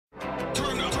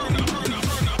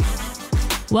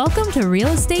Welcome to Real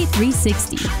Estate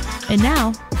 360. And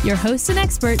now, your hosts and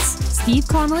experts, Steve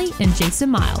Connolly and Jason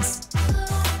Miles.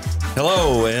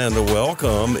 Hello and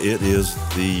welcome. It is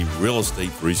the Real Estate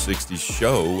 360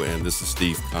 show, and this is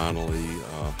Steve Connolly,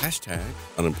 hashtag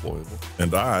unemployable.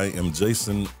 And I am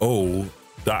Jason O.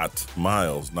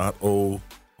 Miles, not O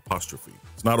apostrophe.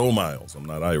 It's not O Miles. I'm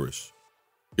not Irish.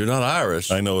 You're not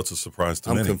Irish? I know it's a surprise to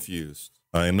many. I'm confused.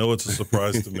 I know it's a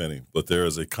surprise to many, but there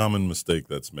is a common mistake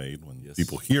that's made when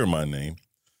people hear my name,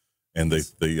 and they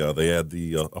add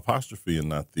the apostrophe and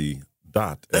not the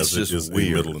dot as it is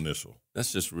weird. A middle initial.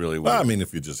 That's just really weird. Well, I mean,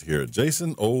 if you just hear it,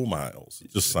 Jason O. Miles,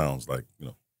 it just sounds like,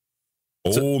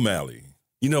 O'Malley.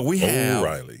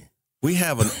 O'Reilly. We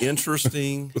have an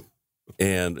interesting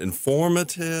and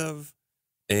informative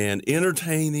and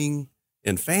entertaining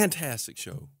and fantastic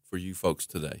show for you folks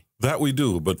today. That we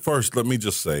do. But first, let me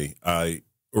just say, I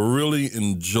really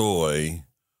enjoy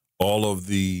all of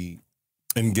the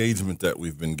engagement that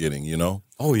we've been getting,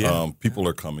 Oh, yeah. People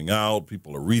are coming out.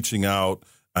 People are reaching out.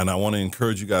 And I want to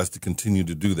encourage you guys to continue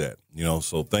to do that,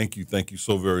 So thank you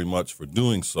so very much for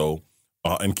doing so,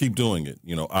 and keep doing it.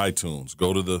 iTunes,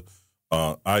 go to the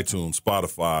iTunes,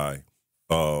 Spotify,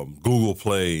 Google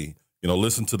Play,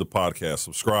 listen to the podcast,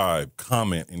 subscribe,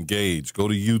 comment, engage, go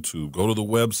to YouTube, go to the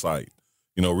website,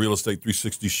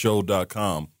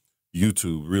 realestate360show.com,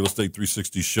 YouTube, Real Estate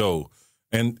 360 Show,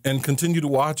 and continue to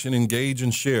watch and engage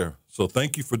and share. So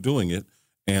thank you for doing it,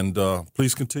 and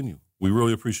please continue. We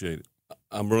really appreciate it.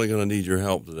 I'm really going to need your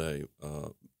help today,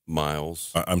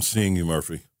 Miles. I'm seeing you,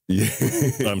 Murphy. Yeah.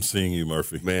 I'm seeing you,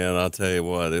 Murphy. Man, I'll tell you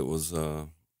what, it was a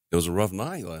rough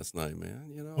night last night, man.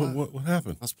 What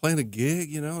happened? I was playing a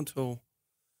gig, until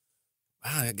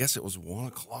I guess it was 1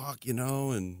 o'clock, and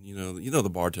the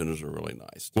bartenders are really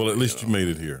nice. Well, at least you made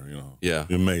it here, Yeah,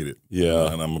 you made it.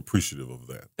 Yeah, and I'm appreciative of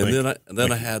that. And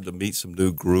then I had to meet some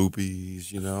new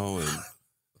groupies, and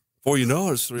before you know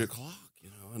it, it's 3 o'clock,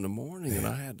 in the morning, and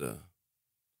I had to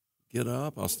get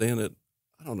up. I was staying at,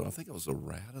 I don't know, I think it was a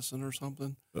Radisson or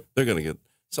something.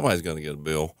 Somebody's gonna get a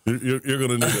bill. You're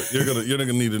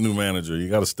gonna need a new manager. You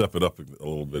got to step it up a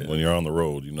little bit when you're on the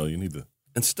road. You need to.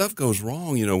 And stuff goes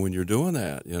wrong, when you're doing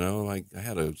that. Like I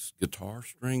had a guitar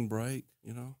string break.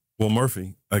 Well,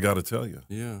 Murphy, I got to tell you.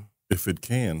 Yeah. If it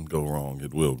can go wrong,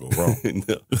 it will go wrong.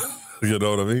 No. You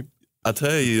know what I mean? I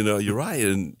tell you, you're right,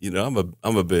 and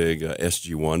I'm a big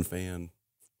SG1 fan.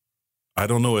 I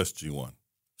don't know SG1.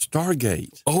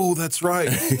 Stargate. Oh, that's right.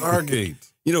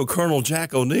 Stargate. Colonel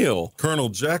Jack O'Neill. Colonel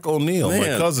Jack O'Neill,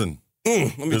 my cousin.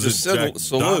 Let me just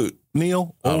salute.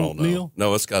 Neil? I don't know. Neil?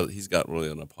 No, he's got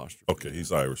really an apostrophe. Okay,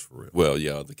 he's Irish for real. Well,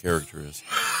 yeah, the character is.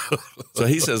 So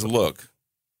he says, look,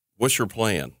 what's your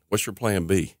plan? What's your plan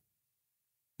B?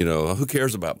 Who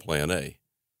cares about plan A?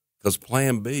 Because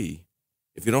plan B,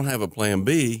 if you don't have a plan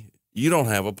B, you don't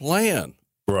have a plan.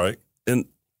 Right. And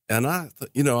I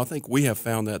think we have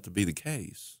found that to be the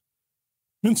case.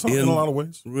 In a lot of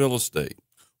ways. Real estate.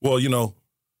 Well,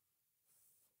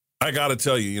 I got to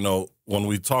tell you, when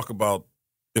we talk about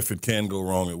if it can go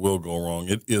wrong, it will go wrong.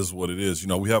 It is what it is.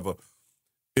 We have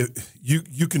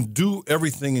you can do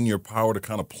everything in your power to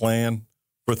kind of plan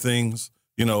for things.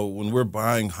 When we're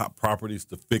buying hot properties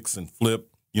to fix and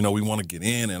flip, we want to get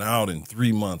in and out in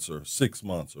 3 months or 6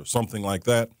 months or something like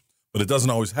that. But it doesn't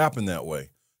always happen that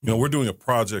way. We're doing a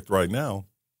project right now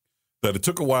that it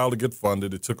took a while to get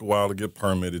funded. It took a while to get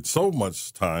permitted. So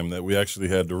much time that we actually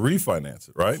had to refinance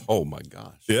it, right? Oh, my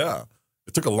gosh. Yeah.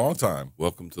 It took a long time.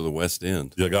 Welcome to the West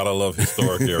End. You got to love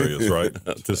historic areas, right?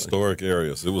 Historic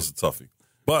areas. It was a toughie.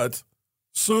 But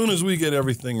soon as we get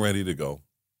everything ready to go,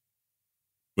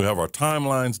 we have our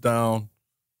timelines down,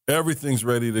 everything's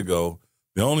ready to go.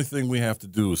 The only thing we have to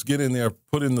do is get in there,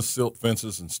 put in the silt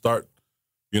fences, and start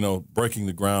breaking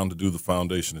the ground to do the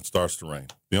foundation. It starts to rain.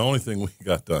 The only thing we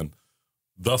got done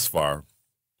thus far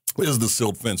is the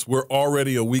silt fence. We're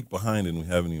already a week behind and we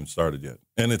haven't even started yet.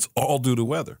 And it's all due to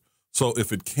weather. So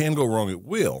if it can go wrong, it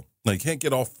will. Now, you can't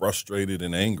get all frustrated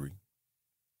and angry.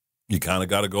 You kind of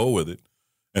got to go with it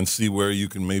and see where you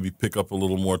can maybe pick up a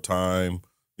little more time,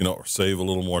 or save a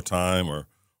little more time or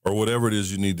whatever it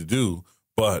is you need to do.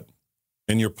 But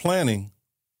in your planning,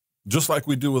 just like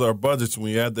we do with our budgets, when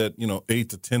we add that, 8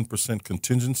 to 10%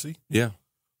 contingency. Yeah.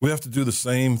 We have to do the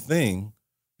same thing,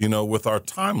 with our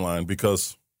timeline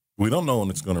because we don't know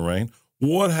when it's going to rain.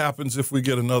 What happens if we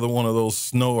get another one of those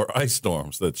snow or ice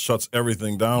storms that shuts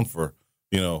everything down for,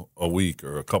 a week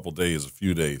or a couple days, a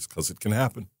few days, because it can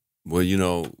happen. Well,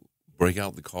 break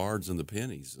out the cards and the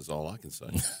pennies is all I can say.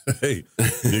 Hey,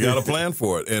 you got to plan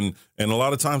for it. And a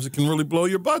lot of times it can really blow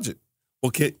your budget.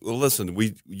 Okay, well, listen,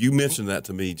 you mentioned that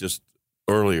to me just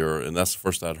earlier, and that's the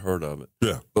first I'd heard of it.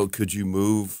 Yeah. But could you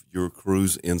move your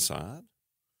crews inside?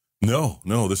 No,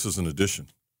 this is an addition.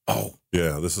 Oh,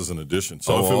 yeah, this is an addition.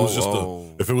 So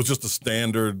if it was just a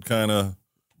standard kind of,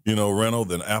 rental,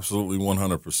 then absolutely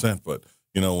 100%. But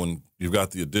when you've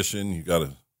got the addition, you got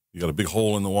a big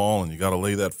hole in the wall, and you got to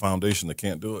lay that foundation. They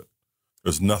can't do it.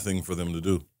 There's nothing for them to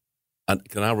do.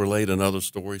 Can I relate another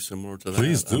story similar to that?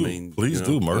 Please do. Please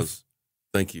do, Murph.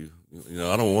 Thank you.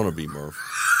 I don't want to be Murph,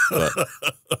 but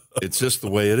it's just the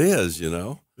way it is,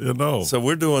 So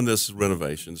we're doing this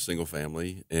renovation, single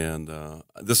family, and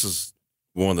this is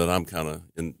one that I'm kind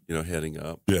of heading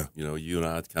up. Yeah. You and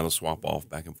I kind of swap off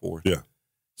back and forth. Yeah.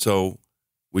 So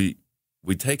we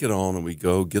take it on and we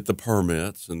go get the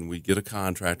permits, and we get a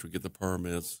contractor, get the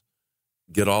permits,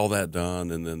 get all that done,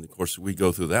 and then, of course, we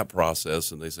go through that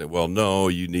process, and they say, well, no,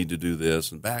 you need to do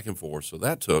this, and back and forth. So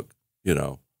that took,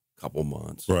 a couple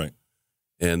months. Right.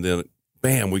 And then,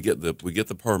 bam, we get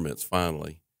the permits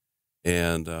finally,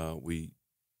 and we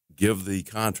give the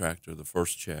contractor the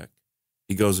first check.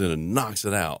 He goes in and knocks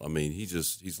it out. I mean,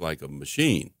 he's like a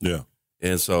machine. Yeah.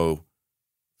 And so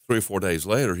 3 or 4 days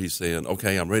later, he's saying,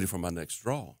 okay, I'm ready for my next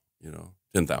draw, $10,000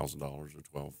 or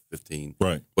 $12,000, $15,000,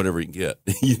 right, whatever you can get,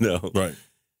 Right.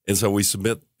 And so we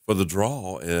submit for the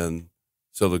draw, and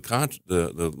so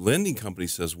the lending company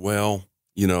says, well,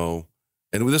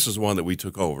 and this is one that we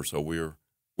took over, so we're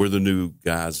the new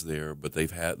guys there, but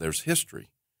there's history.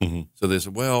 Mm-hmm. So they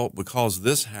said, well, because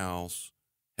this house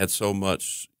had so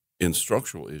much in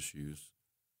structural issues,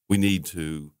 we need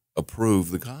to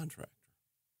approve the contractor.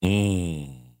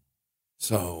 Mm.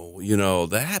 So,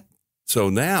 so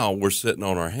now we're sitting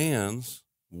on our hands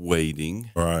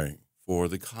waiting right for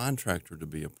the contractor to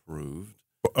be approved.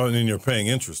 And then you're paying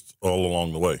interest all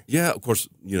along the way. Yeah, of course,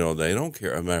 they don't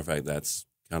care. As a matter of fact, that's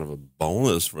kind of a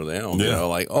bonus for them. Yeah.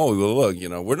 Like, oh, well, look,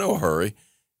 we're no hurry.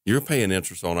 You're paying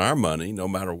interest on our money no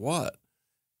matter what.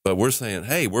 But we're saying,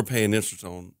 hey, we're paying interest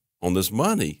on this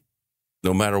money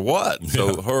no matter what.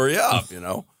 So hurry up,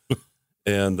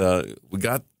 And we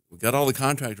got all the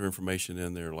contractor information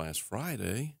in there last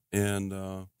Friday. And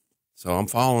so I'm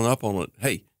following up on it.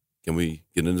 Hey, can we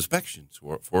get an inspection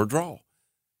for a draw?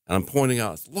 And I'm pointing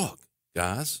out, look,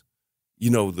 guys,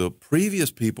 the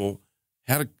previous people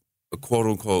had a quote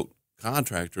unquote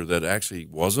contractor that actually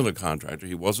wasn't a contractor.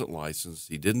 He wasn't licensed.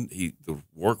 The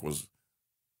work was,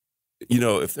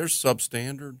 if they're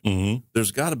substandard, mm-hmm.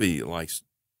 there's got to be like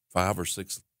 5 or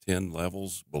 6, 10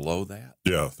 levels below that.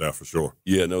 Yeah, that for sure.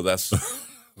 Yeah, no, that's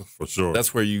for sure.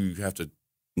 That's where you have to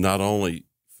not only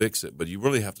fix it, but you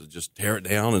really have to just tear it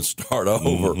down and start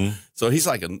over. Mm-hmm. So he's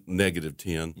like a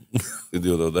 -10.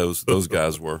 Those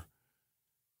guys were.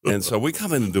 And so we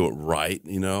come in and do it right,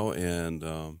 and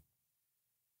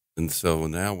so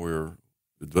now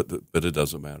but it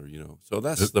doesn't matter, So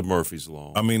that's the Murphy's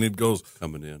Law. I mean, it goes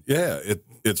coming in. Yeah,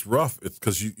 it's rough. It's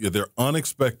because they're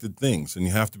unexpected things, and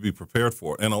you have to be prepared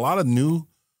for it. And a lot of new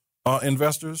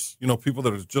investors, people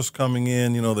that are just coming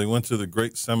in, they went to the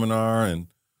great seminar and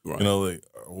right.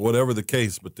 Whatever the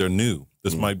case, but they're new.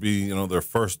 This mm-hmm. might be their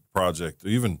first project, or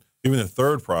even their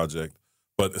third project.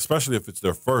 But especially if it's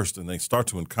their first, and they start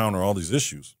to encounter all these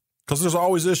issues, because there's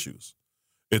always issues.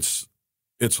 It's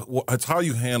how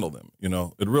you handle them,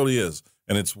 It really is.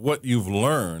 And it's what you've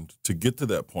learned to get to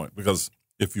that point. Because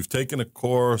if you've taken a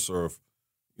course or, if,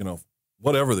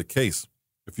 whatever the case,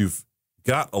 if you've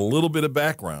got a little bit of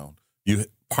background,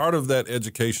 part of that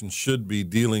education should be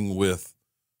dealing with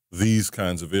these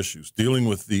kinds of issues, dealing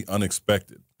with the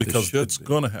unexpected. Because it's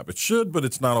going to happen. It should, but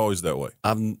it's not always that way.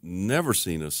 I've never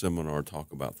seen a seminar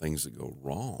talk about things that go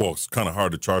wrong. Well, it's kind of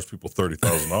hard to charge people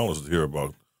 $30,000 to hear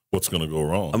about what's going to go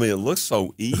wrong. I mean, it looks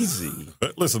so easy.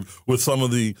 Listen, with some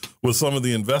of the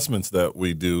investments that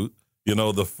we do,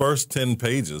 the first 10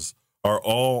 pages are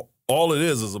all it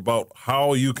is about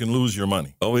how you can lose your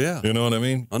money. Oh yeah, you know what I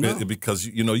mean? I know. Because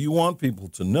you want people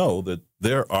to know that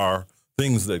there are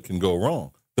things that can go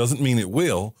wrong. Doesn't mean it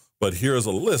will, but here's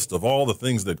a list of all the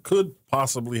things that could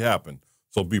possibly happen.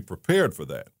 So be prepared for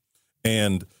that.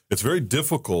 And it's very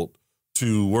difficult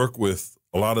to work with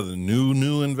a lot of the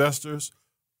new investors,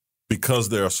 because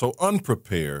they are so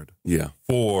unprepared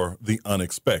for the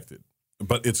unexpected.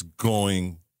 But it's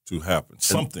going to happen.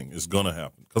 Something is going to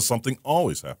happen, because something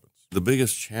always happens. The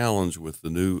biggest challenge with the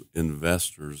new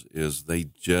investors is they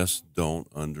just don't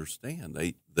understand.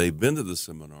 They've been to the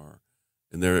seminar,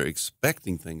 and they're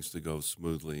expecting things to go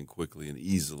smoothly and quickly and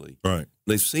easily. Right.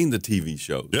 They've seen the TV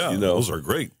shows. Yeah, those are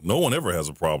great. No one ever has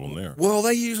a problem there. Well,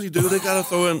 they usually do. They got to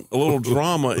throw in a little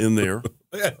drama in there.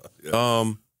 Yeah.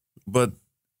 But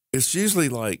it's usually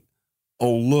like,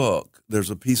 oh, look, there's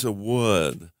a piece of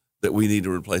wood that we need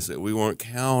to replace it. We weren't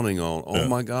counting on. Oh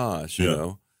my gosh, you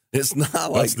know, it's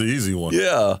not like that's the easy one.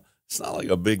 Yeah, it's not like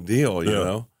a big deal, you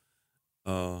know.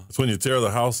 It's when you tear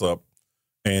the house up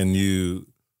and you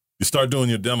start doing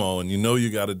your demo and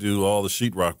you got to do all the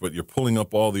sheetrock, but you're pulling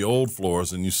up all the old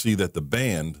floors and you see that the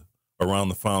band around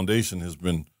the foundation has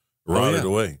been rotted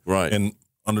away. Right. And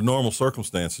under normal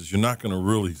circumstances, you're not going to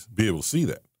really be able to see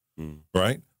that.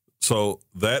 Right. So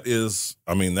that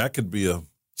could be a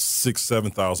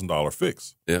 $6,000-$7,000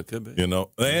 fix. Yeah, it could be. You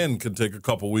know, and could take a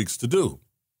couple weeks to do.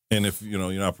 And if,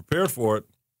 you're not prepared for it,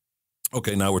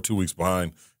 okay, now we're 2 weeks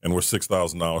behind and we're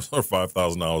 $6,000 or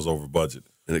 $5,000 over budget.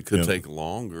 And it could take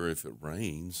longer if it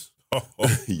rains,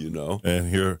 you know. And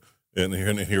here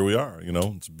we are,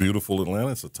 It's beautiful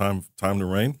Atlanta. It's a time to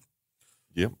rain.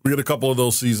 Yep. We get a couple of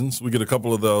those seasons. We get a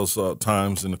couple of those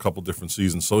times in a couple different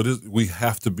seasons. So we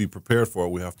have to be prepared for it.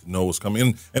 We have to know what's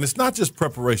coming. And it's not just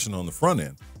preparation on the front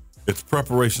end. It's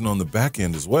preparation on the back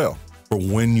end as well for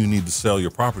when you need to sell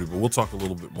your property. But we'll talk a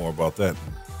little bit more about that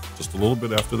just a little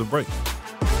bit after the break.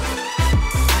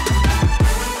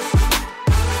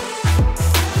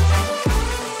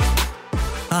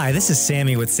 Hi, this is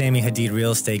Sammy with Sammy Hadid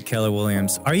Real Estate Keller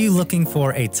Williams. Are you looking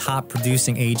for a top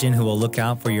producing agent who will look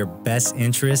out for your best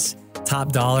interests?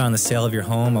 Top dollar on the sale of your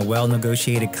home, a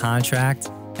well-negotiated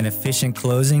contract, an efficient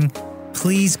closing?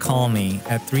 Please call me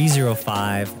at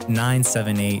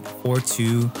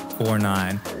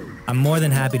 305-978-4249. I'm more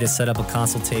than happy to set up a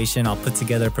consultation. I'll put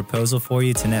together a proposal for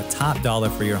you to net top dollar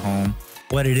for your home,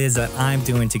 what it is that I'm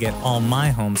doing to get all my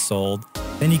homes sold.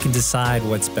 Then you can decide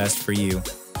what's best for you.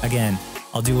 Again,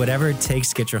 I'll do whatever it takes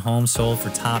to get your home sold for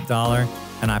top dollar,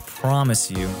 and I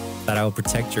promise you that I will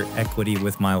protect your equity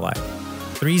with my life.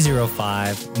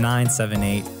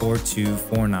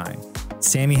 305-978-4249.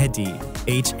 Sammy Hadid,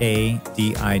 Hadid.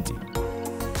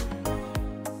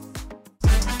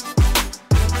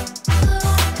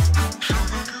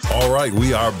 All right,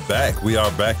 we are back. We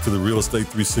are back to the Real Estate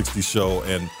 360 show.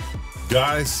 And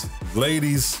guys,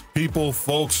 ladies, people,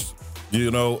 folks,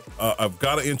 I've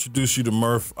got to introduce you to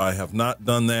Murph. I have not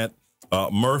done that.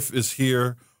 Murph is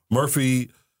here.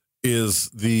 Murphy is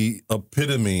the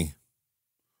epitome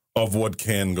of what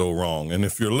can go wrong. And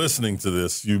if you're listening to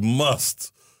this, you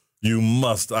must,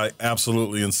 I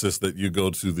absolutely insist that you go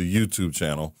to the YouTube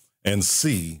channel and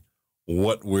see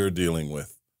what we're dealing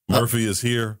with. Murphy is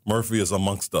here. Murphy is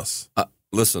amongst us.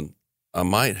 Listen, I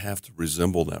might have to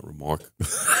resemble that remark,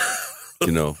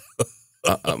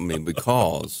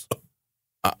 because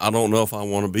I don't know if I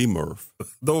want to be Murph.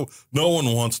 No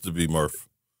one wants to be Murph,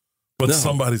 but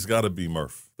somebody's got to be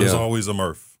Murph. There's always a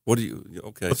Murph. What do you?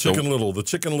 Okay, the Chicken Little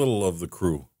of the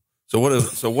crew. So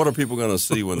what are people going to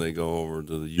see when they go over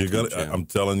to the YouTube channel? I'm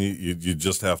telling you, you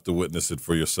just have to witness it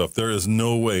for yourself. There is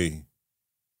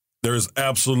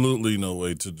absolutely no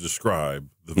way to describe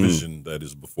the vision that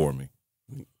is before me.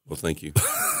 Well, thank you.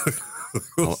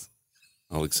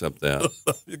 I'll accept that.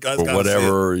 You guys for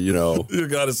whatever, You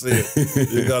got to see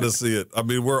it. You got to see it. I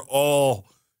mean, we're all,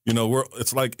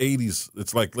 it's like 80s.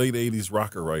 It's like late 80s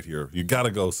rocker right here. You got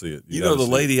to go see it. The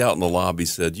lady out in the lobby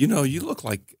said, you look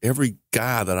like every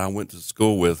guy that I went to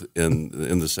school with in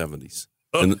the 70s,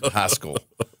 in high school.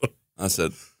 I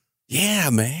said, yeah,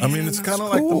 man. I mean, it's kind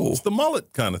of cool. like the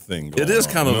mullet kind of thing. It is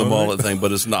kind of the mullet thing,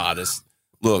 but it's not.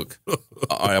 Look, all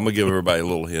right, I'm going to give everybody a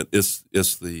little hint. It's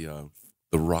the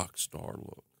rock star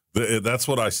look. That's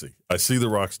what I see. I see the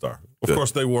rock star. Of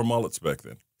course, they wore mullets back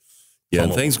then. Yeah,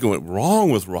 and things going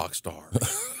wrong with rock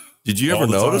stars. Did you ever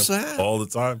notice that? All the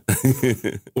time.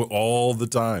 All the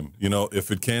time.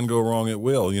 If it can go wrong, it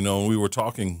will. And we were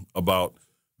talking about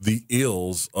the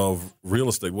ills of real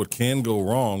estate. What can go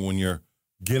wrong when you're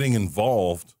getting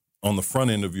involved on the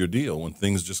front end of your deal, when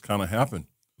things just kind of happen.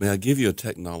 May I give you a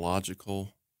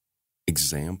technological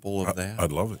example of that?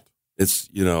 I'd love it. It's,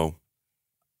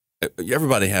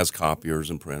 everybody has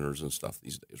copiers and printers and stuff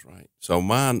these days, right? So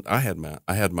I had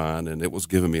mine, and it was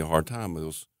giving me a hard time. It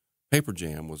was paper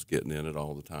jam was getting in it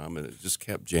all the time, and it just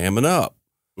kept jamming up.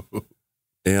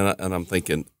 and I'm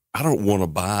thinking, I don't want to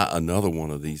buy another one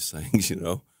of these things,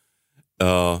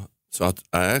 So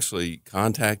I actually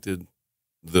contacted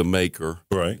the maker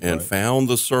and found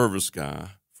the service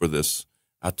guy for this.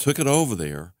 I took it over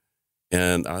there,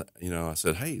 and I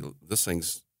said, hey, this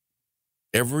thing's.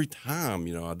 Every time,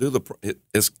 I do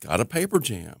it's got a paper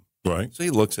jam. Right. So he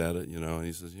looks at it, and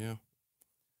he says, yeah,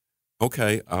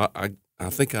 okay, I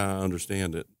think I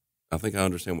understand it. I think I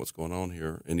understand what's going on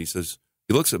here. And he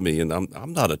looks at me, and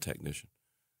I'm not a technician,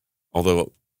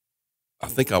 although I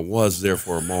think I was there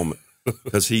for a moment,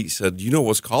 because he said, you know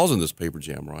what's causing this paper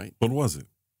jam, right? What was it?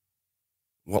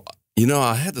 Well,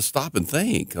 I had to stop and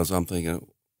think, because I'm thinking,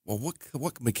 well,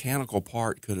 what mechanical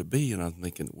part could it be? And I'm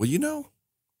thinking, well,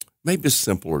 maybe it's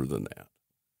simpler than that.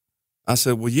 I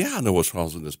said, well, yeah, I know what's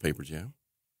causing this paper jam.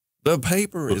 The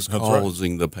paper is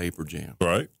causing the paper jam.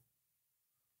 Right.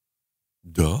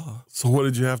 Duh. So what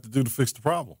did you have to do to fix the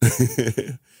problem?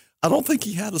 I don't think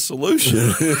he had a solution.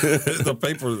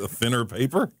 The thinner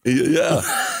paper? Yeah.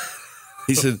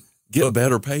 He said, get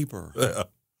better paper.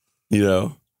 Yeah.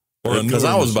 Because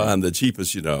I was buying the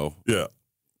cheapest, Yeah.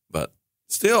 But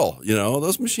still,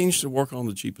 those machines should work on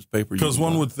the cheapest paper. Because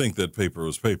one would think that paper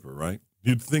was paper, right?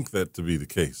 You'd think that to be the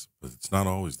case, but it's not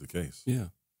always the case. Yeah.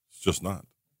 It's just not.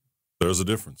 There's a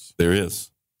difference. There is.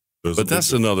 But that's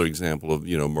difference. another example of,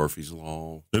 Murphy's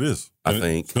Law. It is. I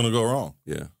think. It's going to go wrong.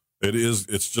 Yeah. It is.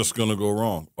 It's just going to go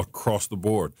wrong across the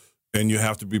board. And you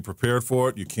have to be prepared for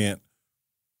it. You can't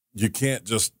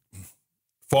just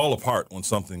fall apart when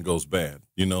something goes bad.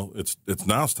 It's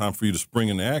time for you to spring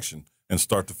into action and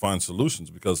start to find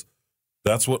solutions, because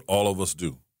that's what all of us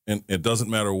do. And it doesn't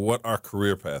matter what our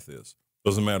career path is.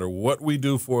 Doesn't matter what we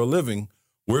do for a living.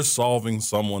 We're solving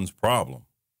someone's problem,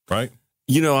 right?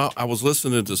 I was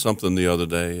listening to something the other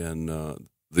day, and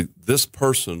this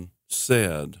person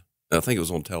said, I think it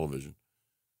was on television,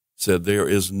 said there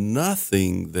is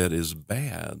nothing that is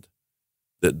bad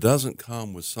that doesn't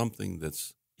come with something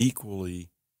that's equally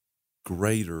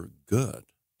greater good,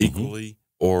 equally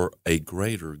or a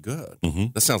greater good.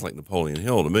 Mm-hmm. That sounds like Napoleon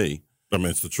Hill to me. I mean,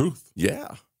 it's the truth.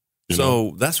 Yeah.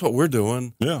 So that's what we're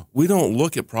doing. Yeah. We don't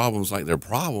look at problems like they're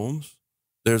problems.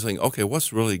 They're saying, okay,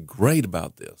 what's really great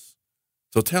about this?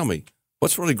 So tell me,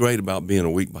 what's really great about being a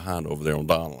week behind over there on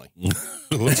Donnelly?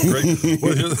 What's great?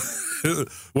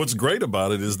 What's great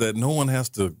about it is that no one has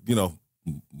to,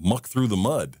 muck through the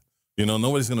mud.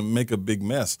 Nobody's going to make a big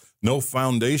mess. No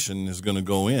foundation is going to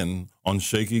go in on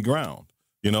shaky ground.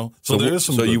 So there is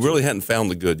some. So you really hadn't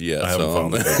found the good yet. I haven't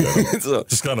found the good yet.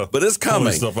 Just kind of, but it's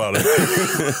coming. Stuff out of it.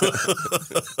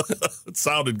 It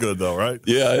sounded good though, right?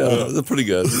 Yeah, it's pretty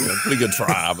good. Pretty good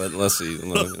try, but let's see.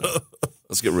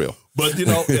 Let's get real. But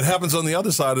it happens on the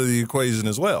other side of the equation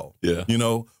as well. Yeah.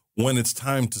 When it's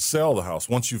time to sell the house,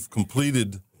 once you've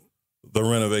completed the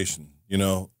renovation,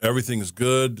 everything is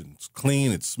good, it's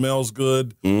clean, it smells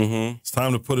good. Mm-hmm. It's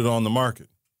time to put it on the market.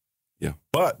 Yeah.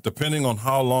 But depending on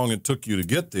how long it took you to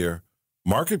get there,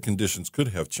 market conditions could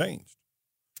have changed.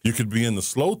 You could be in the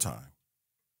slow time.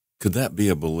 Could that be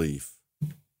a belief?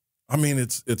 I mean,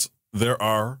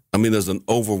 there's an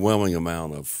overwhelming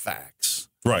amount of facts.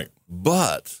 Right.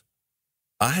 But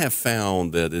I have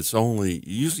found that it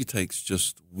usually takes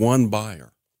just one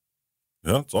buyer.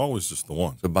 Yeah, it's always just the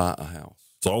one. To buy a house.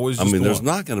 It's always just there's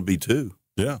not going to be two.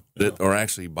 Yeah. That are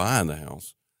actually buying the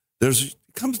house. It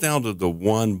comes down to the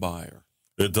one buyer.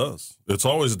 It does. It's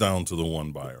always down to the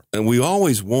one buyer. And we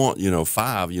always want,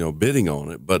 5, bidding on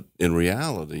it. But in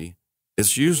reality,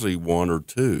 it's usually one or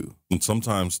two. And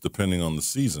sometimes, depending on the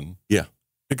season, yeah,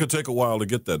 it could take a while to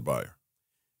get that buyer.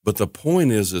 But the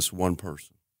point is, it's one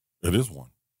person. It is one.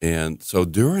 And so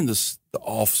during the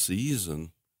off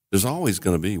season, there's always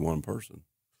going to be one person.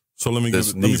 So let me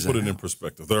put it in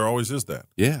perspective. There always is that.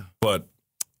 Yeah. But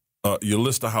you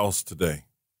list a house today.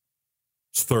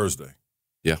 It's Thursday.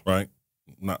 Yeah. Right?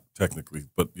 Not technically,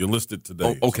 but you list it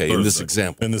today. Oh, okay, in this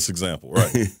example.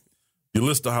 Right. You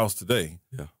list a house today.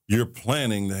 Yeah. You're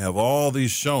planning to have all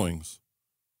these showings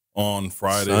on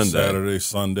Friday, Saturday,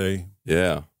 Sunday.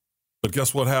 Yeah. But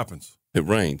guess what happens? It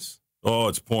rains. Oh,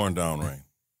 it's pouring down rain.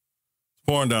 It's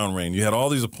pouring down rain. You had all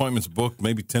these appointments booked.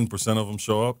 Maybe 10% of them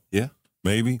show up. Yeah.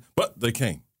 Maybe. But they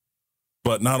came.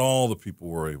 But not all the people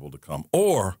were able to come.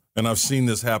 Or, and I've seen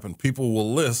this happen, people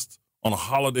will list on a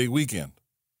holiday weekend.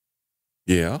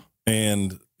 Yeah.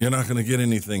 And you're not going to get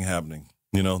anything happening.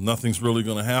 Nothing's really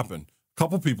going to happen. A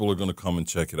couple people are going to come and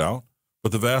check it out.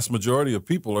 But the vast majority of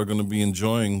people are going to be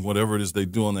enjoying whatever it is they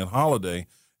do on that holiday.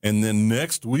 And then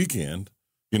next weekend,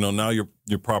 now your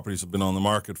properties have been on the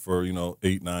market for,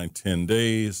 8, 9, 10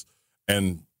 days,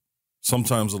 and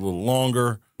sometimes a little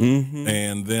longer. Mm-hmm.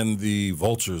 And then the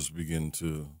vultures begin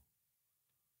to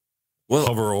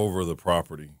hover over the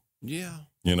property. Yeah.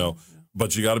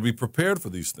 But you got to be prepared for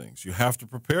these things. You have to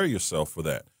prepare yourself for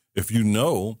that. If you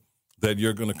know that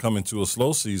you're going to come into a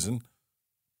slow season,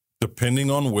 depending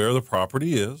on where the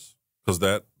property is, because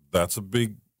that's a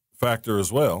big factor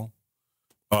as well,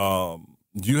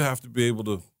 you have to be able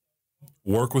to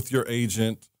work with your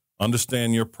agent,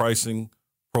 understand your pricing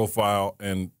profile,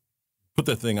 and put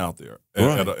that thing out there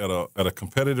at a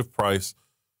competitive price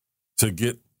to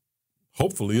get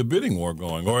hopefully a bidding war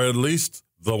going, or at least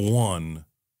the one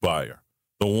buyer,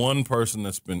 the one person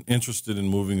that's been interested in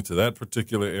moving to that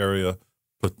particular area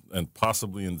and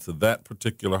possibly into that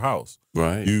particular house.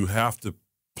 Right. You have to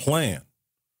plan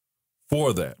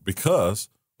for that because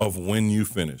of when you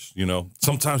finish. You know,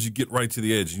 sometimes you get right to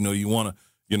the edge. You know, you want to,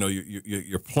 you know,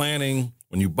 you're planning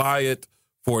when you buy it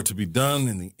for it to be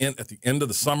done at the end of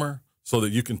the summer so that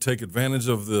you can take advantage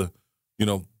of the, you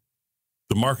know,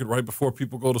 the market right before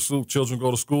people go to school, children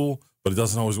go to school. But it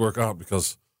doesn't always work out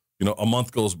because, you know, a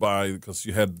month goes by because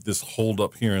you had this hold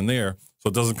up here and there. So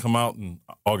it doesn't come out in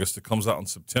August. It comes out in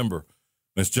September.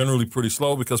 And it's generally pretty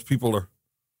slow because people are,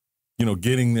 you know,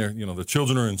 getting their, you know, the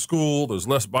children are in school. There's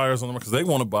less buyers on them because they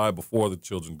want to buy before the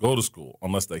children go to school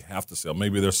unless they have to sell.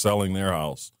 Maybe they're selling their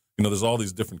house. You know, there's all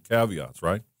these different caveats,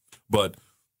 right? But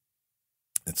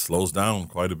it slows down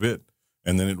quite a bit.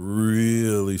 And then it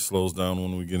really slows down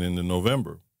when we get into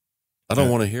November. I don't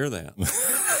want to hear that.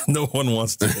 No one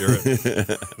wants to hear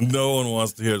it. No one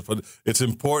wants to hear it. But it's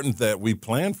important that we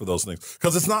plan for those things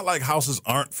because it's not like houses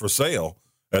aren't for sale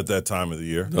at that time of the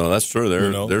year. No, that's true.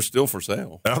 They're still for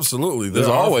sale. Absolutely. There's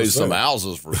always some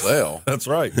houses for sale. That's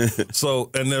right. So,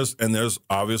 and there's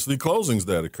obviously closings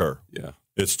that occur. Yeah.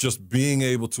 It's just being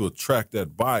able to attract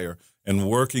that buyer and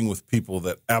working with people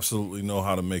that absolutely know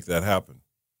how to make that happen.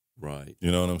 Right.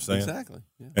 You know what I'm saying? Exactly.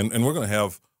 Yeah. And we're going to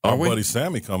have our buddy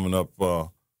Sammy coming up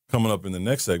in the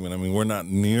next segment. I mean, we're not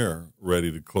near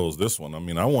ready to close this one. I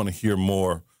mean, I want to hear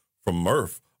more from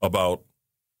Murph about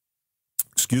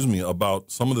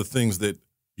some of the things that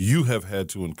you have had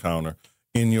to encounter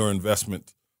in your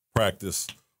investment practice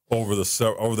over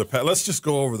the past. Let's just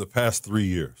go over the past 3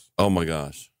 years. Oh my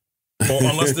gosh. Or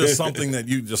unless there's something that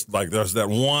you just like, there's that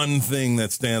one thing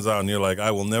that stands out and you're like,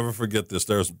 I will never forget this.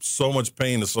 There's so much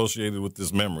pain associated with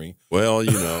this memory. Well,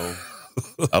 you know,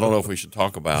 I don't know if we should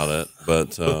talk about it,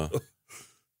 but,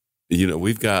 you know,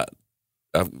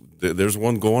 there's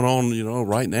one going on, you know,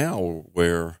 right now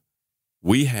where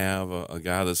we have a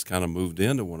guy that's kind of moved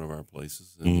into one of our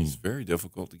places and he's very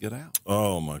difficult to get out.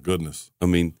 Oh my goodness. I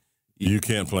mean, you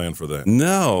can't plan for that.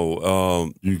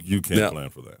 No. You can't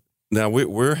plan for that. Now,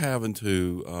 we're having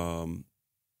to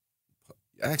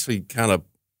actually kind of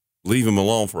leave him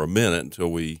alone for a minute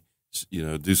until we, you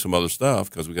know, do some other stuff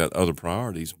because we got other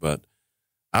priorities. But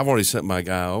I've already sent my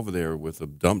guy over there with a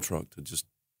dump truck to just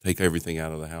take everything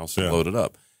out of the house and load it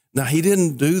up. Now, he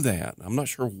didn't do that. I'm not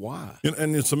sure why.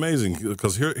 And it's amazing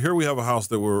because here we have a house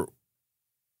that we're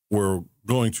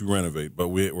going to renovate, but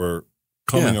we're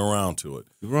coming around to it.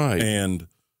 Right. And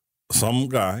some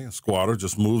guy, a squatter,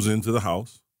 just moves into the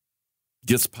house.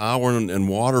 Gets power and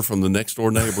water from the next door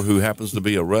neighbor who happens to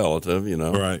be a relative, you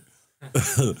know. Right.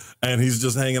 And he's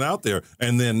just hanging out there.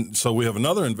 And then, so we have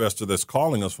another investor that's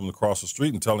calling us from across the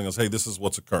street and telling us, hey, this is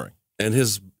what's occurring. And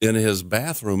in his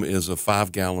bathroom is a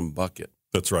 5-gallon bucket.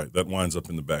 That's right. That winds up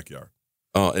in the backyard.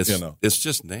 Oh, it's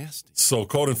just nasty. So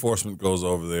code enforcement goes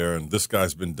over there, and this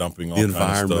guy's been dumping all the kinds of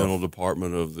stuff. The environmental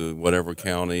department of the whatever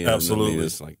county. Absolutely. And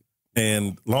it's like,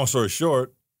 and long story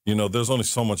short, you know, there's only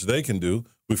so much they can do.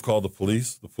 We've called the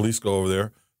police. The police go over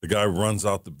there. The guy runs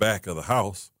out the back of the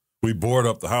house. We board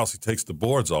up the house. He takes the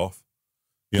boards off.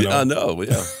 You know? I know.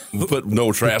 Yeah, we put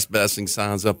no trespassing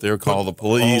signs up there. Call the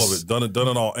police. All of it. Done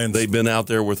it all. And they've been out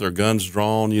there with their guns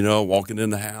drawn. You know, walking in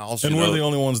the house. And we're the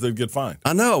only ones that get fined.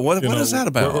 I know. What is that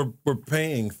about? We're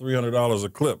paying $300 a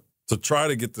clip to try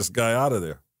to get this guy out of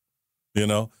there. You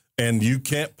know, and you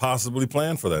can't possibly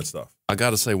plan for that stuff. I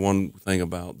got to say one thing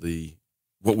about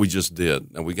what we just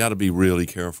did. Now, we got to be really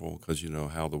careful because, you know,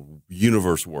 how the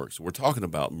universe works. We're talking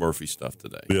about Murphy stuff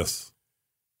today. Yes.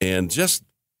 And just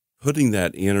putting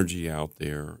that energy out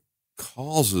there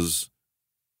causes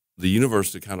the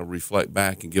universe to kind of reflect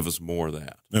back and give us more of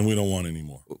that. And we don't want any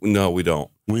more. No, we don't.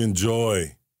 We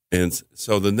enjoy. And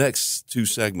so the next 2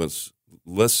 segments,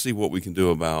 let's see what we can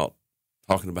do about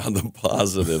talking about the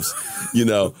positives, you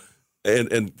know,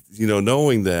 and you know,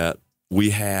 knowing that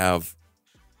we have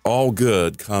all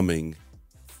good coming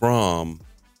from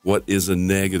what is a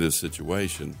negative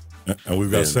situation. And we've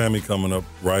got Sammy coming up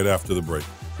right after the break.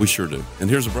 We sure do. And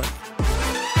here's a break.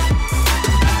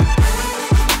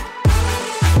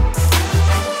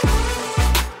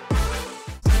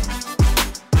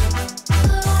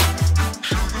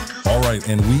 All right,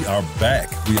 and we are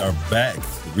back.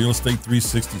 The Real Estate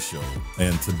 360 show.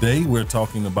 And today we're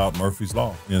talking about Murphy's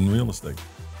Law in real estate.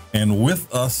 And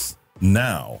with us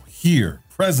now, here,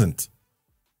 present,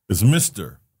 is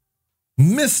Mr.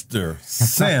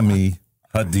 Sammy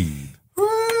Hadid.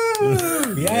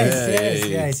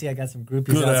 Yes. I got some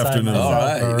groupies Good outside. afternoon. All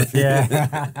right.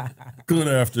 Yeah. Good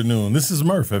afternoon. This is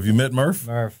Murph. Have you met Murph?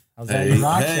 Murph. I was at your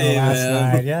rock show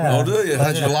last night. Yeah. Oh, do you?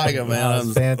 How'd you like it, man? That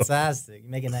was fantastic. You're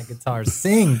making that guitar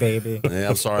sing, baby. Yeah,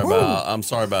 I'm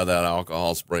sorry about that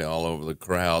alcohol spray all over the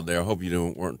crowd there. I hope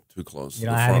you weren't too close. You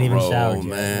to know, the I haven't front even row, showered yet.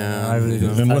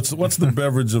 man. And what's the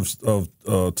beverage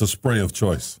to spray of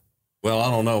choice? Well,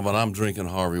 I don't know, but I'm drinking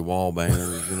Harvey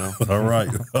Wallbangers. You know. All right.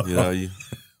 You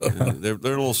know, they're a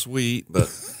little sweet, but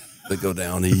they go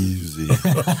down easy.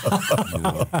 You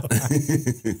know.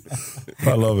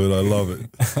 I love it.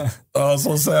 Oh,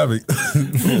 so savvy.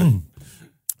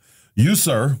 You,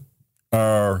 sir,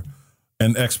 are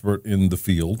an expert in the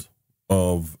field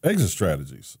of exit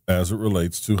strategies as it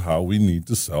relates to how we need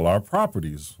to sell our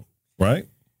properties, right?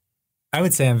 I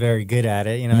would say I'm very good at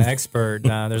it. You know, expert.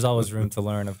 There's always room to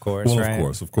learn, of course. Well,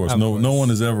 right? of course. No one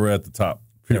is ever at the top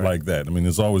like that. I mean,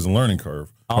 there's always a learning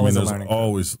curve.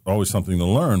 There's always something to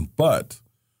learn. But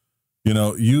you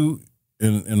know, you,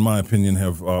 in my opinion,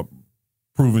 have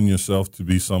proven yourself to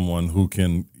be someone who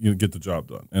can get the job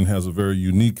done and has a very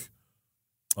unique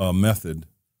method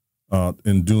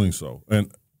in doing so.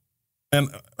 And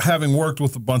having worked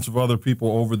with a bunch of other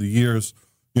people over the years,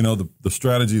 you know, the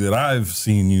strategy that I've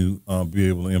seen you be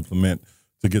able to implement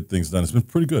to get things done has been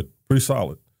pretty good, pretty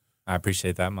solid. I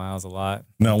appreciate that, Miles, a lot.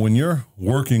 Now, when you're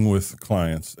working with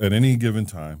clients at any given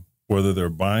time, whether they're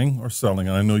buying or selling,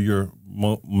 and I know you're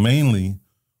mainly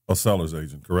a seller's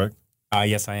agent, correct?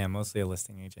 Yes, I am. Mostly a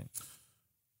listing agent.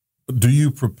 Do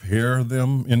you prepare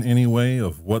them in any way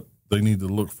of what they need to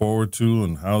look forward to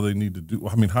and how they need to do?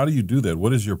 I mean, how do you do that?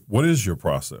 What is your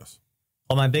process?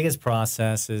 Well, my biggest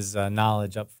process is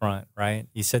knowledge up front, right?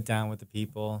 You sit down with the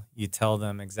people, you tell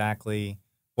them exactly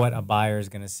what a buyer is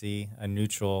going to see,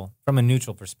 from a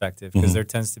neutral perspective, because there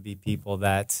tends to be people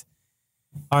that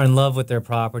are in love with their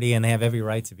property, and they have every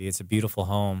right to be. It's a beautiful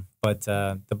home, but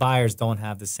the buyers don't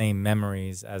have the same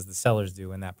memories as the sellers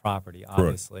do in that property,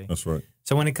 obviously. Correct. That's right.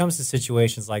 So when it comes to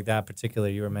situations like that,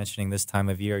 particularly you were mentioning this time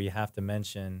of year, you have to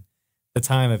mention the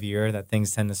time of year that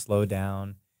things tend to slow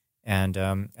down. And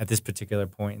at this particular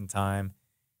point in time,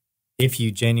 if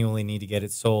you genuinely need to get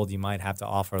it sold, you might have to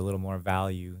offer a little more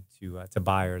value to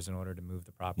buyers in order to move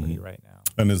the property right now.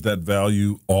 And is that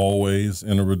value always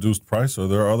in a reduced price, or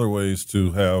there are other ways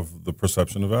to have the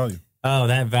perception of value? Oh,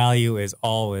 that value is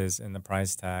always in the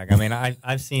price tag. I mean,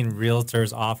 I've seen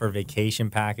realtors offer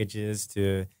vacation packages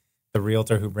to the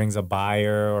realtor who brings a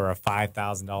buyer, or a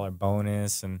 $5,000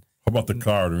 bonus. And how about the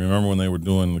car? Do you remember when they were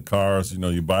doing the cars? You know,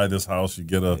 you buy this house, you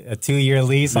get a 2-year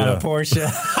lease on a Porsche.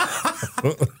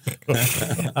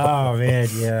 Oh, man,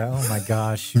 yeah. Oh, my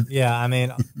gosh. Yeah, I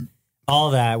mean,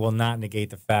 all that will not negate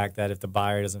the fact that if the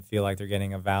buyer doesn't feel like they're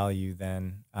getting a value,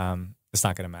 then it's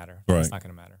not going to matter. Right. It's not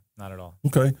going to matter. Not at all.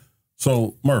 Okay.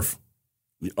 So, Murph.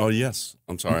 Oh, yes.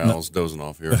 I'm sorry. I was dozing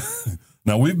off here.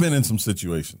 Now, we've been in some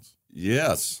situations.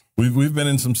 Yes. We've been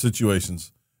in some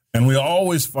situations, and we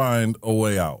always find a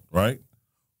way out, right?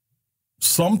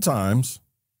 Sometimes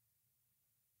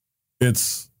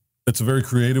it's a very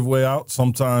creative way out.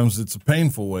 Sometimes it's a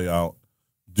painful way out.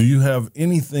 Do you have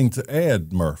anything to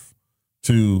add, Murph,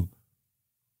 to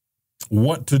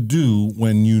what to do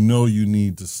when you know you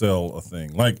need to sell a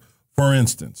thing? Like, for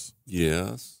instance,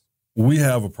 yes, we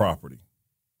have a property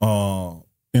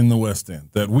in the West End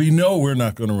that we know we're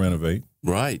not going to renovate.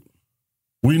 Right.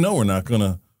 We know we're not going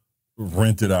to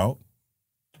rent it out.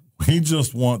 We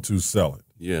just want to sell it.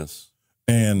 Yes.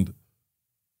 And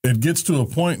it gets to a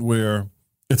point where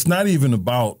it's not even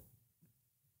about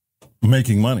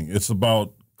making money. It's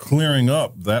about clearing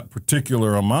up that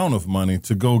particular amount of money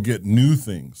to go get new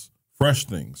things, fresh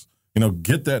things. You know,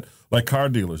 get that, like car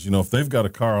dealers. You know, if they've got a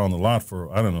car on the lot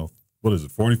for, I don't know, what is it,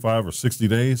 45 or 60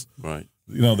 days? Right.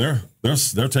 You know,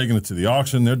 they're taking it to the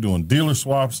auction. They're doing dealer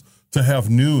swaps to have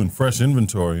new and fresh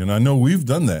inventory. And I know we've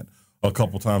done that a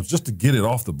couple times just to get it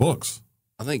off the books.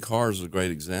 I think cars is a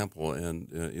great example, and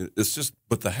it's just.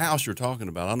 But the house you're talking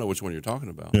about, I know which one you're talking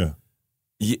about. Yeah,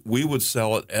 we would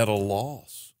sell it at a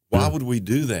loss. Why would we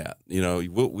do that? You know,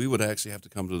 we would actually have to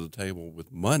come to the table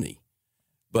with money,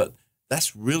 but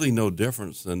that's really no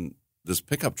difference than this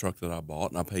pickup truck that I bought,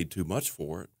 and I paid too much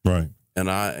for it. Right, and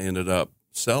I ended up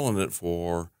selling it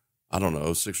for, I don't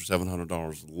know, $600 or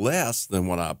 $700 less than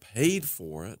what I paid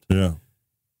for it. Yeah.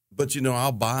 But, you know,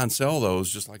 I'll buy and sell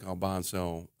those just like I'll buy and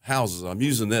sell houses. I'm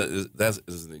using that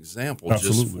as an example.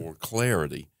 Absolutely. Just for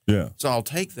clarity. Yeah. So I'll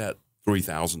take that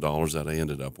 $3,000 that I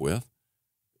ended up with,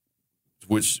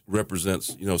 which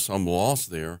represents, you know, some loss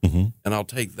there, and I'll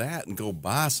take that and go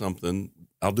buy something.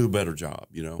 I'll do a better job,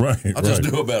 you know. Right. I'll just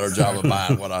do a better job of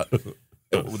buying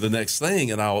the next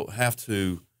thing, and I'll have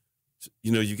to,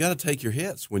 you know, you got to take your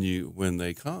hits when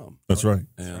they come. That's right.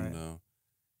 And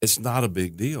it's not a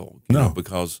big deal, No. know,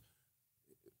 because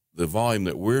the volume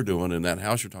that we're doing in that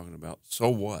house you're talking about, so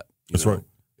what? That's right.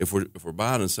 If we're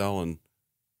buying and selling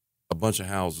a bunch of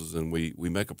houses and we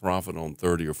make a profit on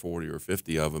 30 or 40 or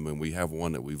 50 of them, and we have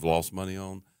one that we've lost money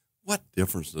on, what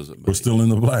difference does it make? We're still in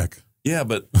the black. Yeah,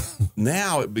 but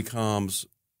now it becomes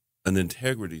an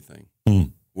integrity thing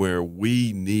where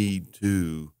we need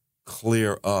to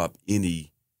clear up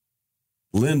any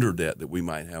lender debt that we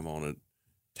might have on it,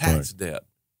 tax debt,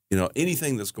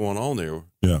 anything that's going on there.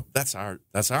 Yeah, that's our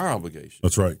obligation.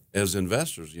 That's right. As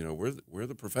investors, we're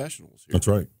the professionals here. That's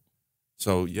right.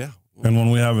 So yeah. And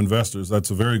when we have investors,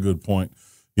 that's a very good point.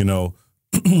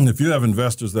 If you have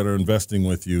investors that are investing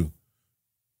with you,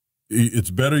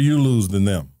 it's better you lose than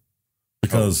them.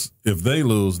 Because if they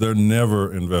lose, they're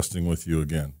never investing with you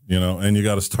again, and you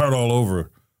got to start all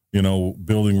over,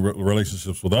 building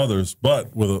relationships with others,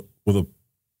 but with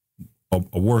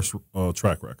a worse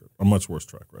track record, a much worse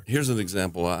track record. Here's an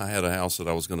example. I had a house that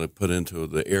I was going to put into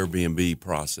the Airbnb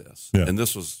process, and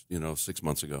this was, 6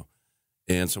 months ago.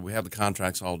 And so we have the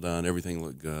contracts all done. Everything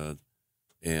looked good.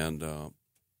 And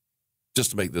just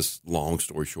to make this long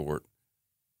story short,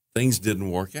 things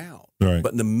didn't work out. Right.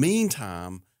 But in the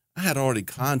meantime, I had already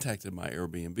contacted my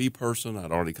Airbnb person.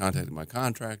 I'd already contacted my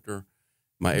contractor.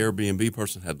 My Airbnb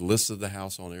person had listed the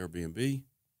house on Airbnb,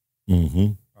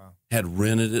 had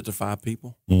rented it to 5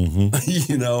 people, in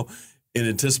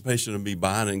anticipation of me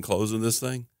buying and closing this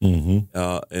thing.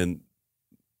 And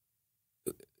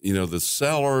the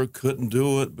seller couldn't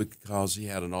do it because he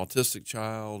had an autistic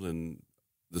child, and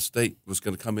the state was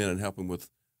going to come in and help him with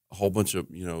a whole bunch of,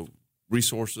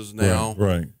 resources now.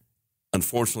 Right.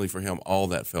 Unfortunately for him, all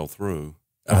that fell through.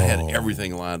 I had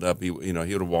everything lined up. He would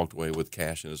have walked away with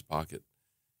cash in his pocket,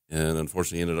 and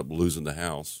unfortunately ended up losing the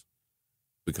house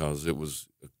because it was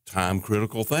a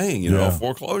time-critical thing, a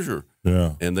foreclosure.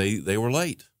 Yeah. And they were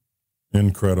late.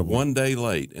 Incredible. 1 day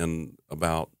late and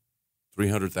about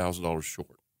 $300,000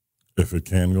 short. If it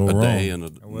can go wrong. A day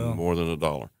and more than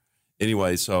 $1.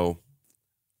 Anyway, so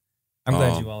I'm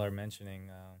glad you all are mentioning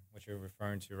what you're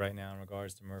referring to right now in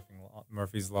regards to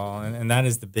Murphy's Law, and that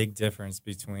is the big difference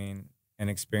between an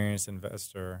experienced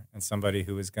investor and somebody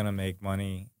who is going to make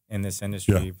money in this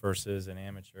industry versus an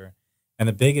amateur. And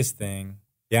the biggest thing,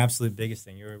 the absolute biggest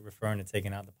thing, you're referring to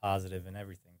taking out the positive and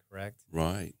everything, correct?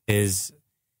 Right. Is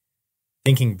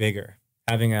thinking bigger,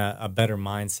 having a better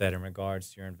mindset in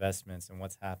regards to your investments and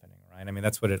what's happening, right? I mean,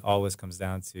 that's what it always comes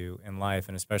down to in life,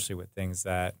 and especially with things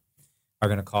that are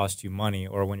going to cost you money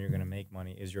or when you're going to make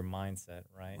money is your mindset,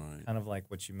 right? Kind of like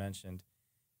what you mentioned.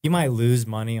 You might lose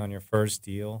money on your first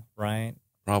deal, right?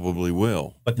 Probably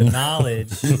will. But the knowledge,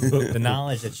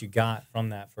 that you got from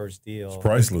that first deal, it's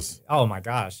priceless. Oh my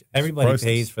gosh! Everybody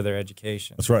pays for their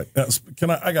education. That's right.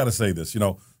 I got to say this.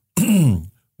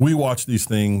 We watch these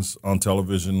things on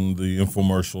television, the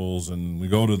infomercials, and we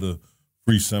go to the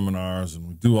free seminars, and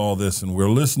we do all this, and we're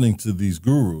listening to these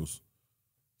gurus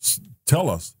tell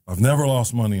us, "I've never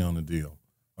lost money on a deal.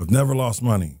 I've never lost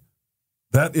money."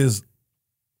 That is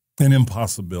an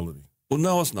impossibility. Well,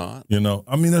 no, it's not.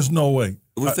 There's no way.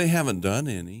 Well, if they haven't done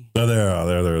any, there.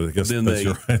 I guess then they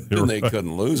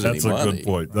couldn't lose any money. That's a good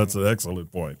point. That's an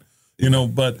excellent point.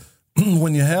 But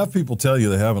when you have people tell you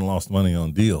they haven't lost money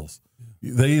on deals,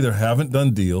 they either haven't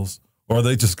done deals or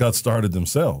they just got started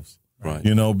themselves. Right.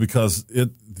 Because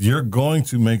you're going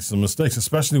to make some mistakes,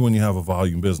 especially when you have a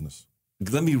volume business.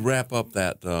 Let me wrap up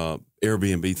that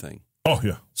Airbnb thing. Oh,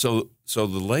 yeah. So the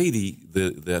lady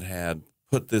that had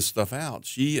put this stuff out,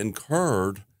 she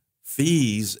incurred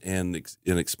fees and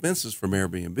expenses from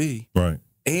Airbnb, right?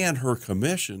 And her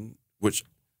commission, which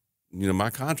my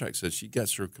contract said she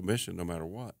gets her commission no matter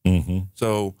what. Mm-hmm.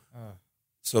 So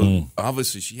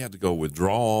obviously she had to go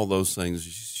withdraw all those things.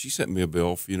 She sent me a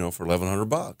bill for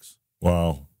 $1,100.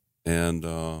 Wow! And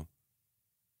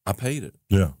I paid it.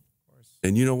 Yeah.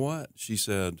 And you know what? She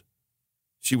said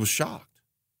she was shocked.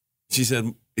 She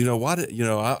said, why did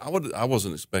I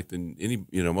wasn't expecting any.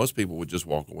 Most people would just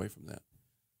walk away from that.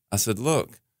 I said,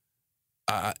 look,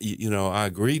 I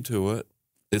agreed to it.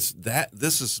 This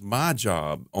is my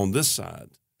job on this side,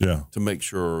 to make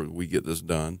sure we get this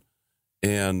done.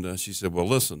 And she said, well,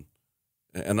 listen,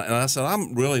 and I said,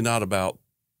 I'm really not about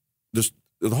this.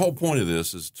 The whole point of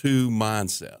this is 2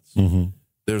 mindsets. Mm-hmm.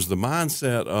 There's the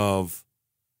mindset of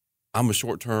I'm a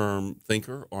short-term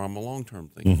thinker or I'm a long-term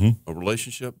thinker, mm-hmm. a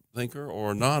relationship thinker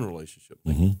or a non-relationship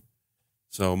thinker. Mm-hmm.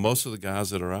 So most of the guys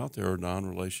that are out there are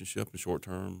non-relationship and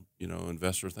short-term,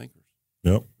 investor thinkers.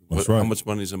 Yep, that's right. How much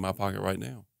money is in my pocket right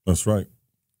now? That's right.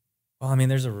 Well, I mean,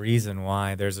 there's a reason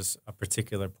why there's a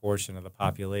particular portion of the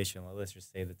population, let's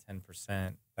just say the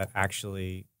 10%, that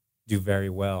actually do very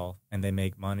well and they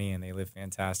make money and they live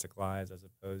fantastic lives as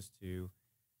opposed to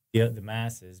the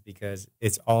masses, because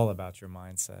it's all about your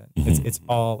mindset. It's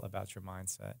all about your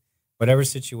mindset. Whatever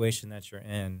situation that you're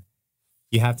in,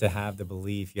 you have to have the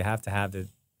belief. You have to have the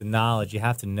knowledge. You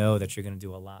have to know that you're going to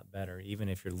do a lot better, even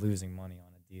if you're losing money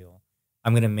on a deal.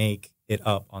 I'm going to make it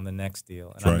up on the next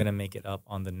deal, and I'm going to make it up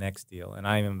on the next deal. And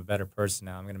I am a better person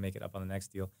now. I'm going to make it up on the next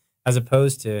deal, as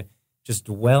opposed to just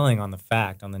dwelling on the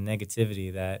fact, on the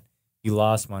negativity that you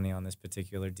lost money on this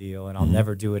particular deal and I'll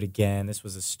never do it again. This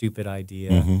was a stupid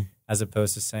idea, as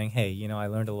opposed to saying, hey, I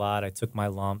learned a lot. I took my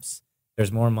lumps.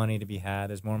 There's more money to be had.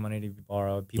 There's more money to be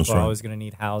borrowed. People are always going to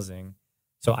need housing,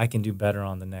 so I can do better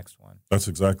on the next one. That's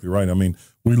exactly right. I mean,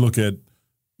 we look at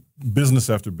business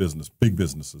after business, big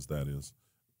businesses, that is,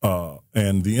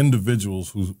 and the individuals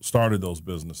who started those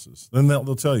businesses. Then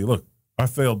they'll tell you, look, I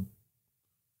failed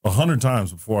 100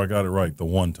 times before I got it right the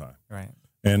one time. Right.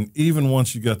 And even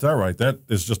once you get that right, that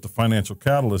is just a financial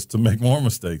catalyst to make more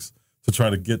mistakes, to try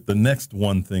to get the next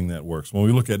one thing that works. When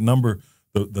we look at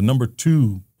the number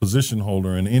 2 position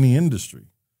holder in any industry,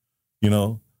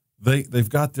 they've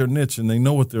got their niche and they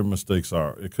know what their mistakes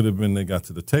are. It could have been they got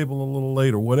to the table a little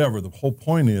late or whatever. The whole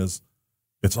point is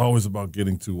it's always about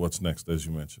getting to what's next, as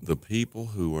you mentioned. The people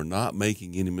who are not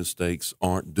making any mistakes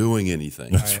aren't doing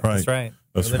anything. That's right. That's right.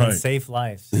 That's They're living right. safe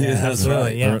lives. Yeah, that's absolutely.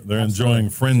 right. Yeah, They're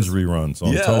enjoying Friends reruns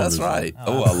on television. That's right.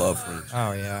 Oh, I love Friends.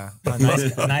 Oh, yeah. A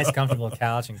nice, comfortable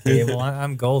couch and cable.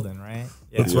 I'm golden, right?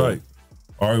 Yeah. That's right.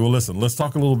 All right, well, listen, let's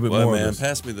talk a little bit more Man, of this.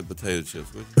 pass me the potato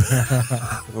chips, would you?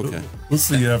 Okay. We'll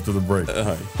see you after the break. All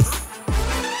right.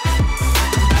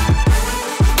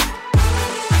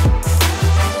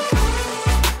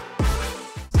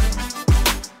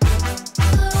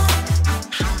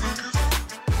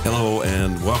 Hello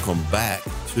and welcome back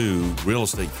to Real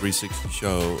Estate 360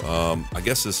 Show. I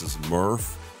guess this is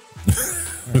Murph.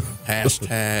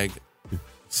 Hashtag.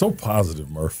 So positive,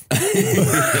 Murph.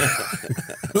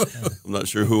 I'm not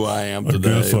sure who I am I today,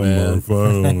 guess I'm man. Murph.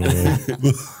 I don't know.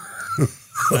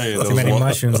 Hey, Too many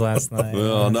mushrooms last night.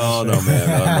 Well, no,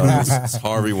 man. No, it's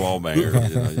Harvey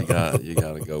Wallbanger. You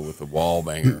got to go with the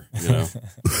Wallbanger.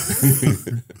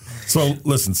 So,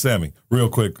 listen, Sammy, real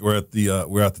quick, we're at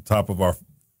the top of our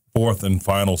 4th and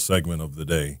final segment of the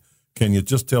day. Can you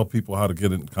just tell people how to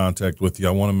get in contact with you?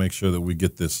 I want to make sure that we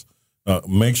get this.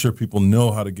 Make sure people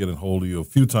know how to get a hold of you a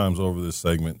few times over this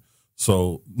segment,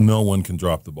 so no one can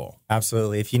drop the ball.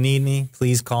 Absolutely. If you need me,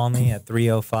 please call me at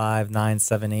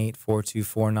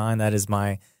 305-978-4249. That is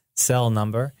my cell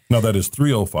number. No, that is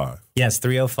 305. Yes,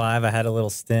 305. I had a little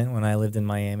stint when I lived in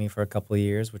Miami for a couple of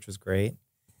years, which was great.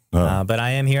 But I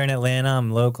am here in Atlanta.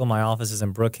 I'm local. My office is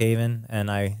in Brookhaven, and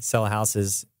I sell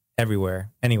houses everywhere,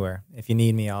 anywhere. If you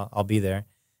need me, I'll be there.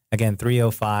 Again,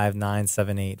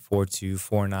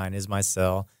 305-978-4249 is my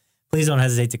cell. Please don't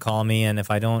hesitate to call me, and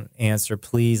if I don't answer,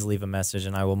 please leave a message,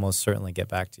 and I will most certainly get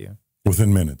back to you.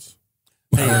 Within minutes.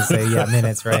 I say,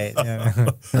 minutes, right.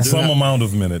 Yeah. Some amount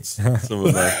of minutes. I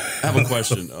have a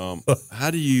question.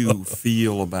 How do you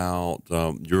feel about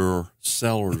your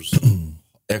sellers'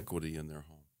 equity in their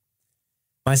home?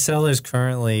 My sellers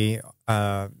currently,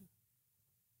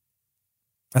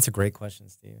 that's a great question,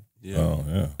 Steve. Yeah. Oh,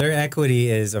 yeah. Their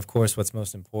equity is, of course, what's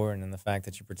most important, and the fact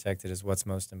that you protect it is what's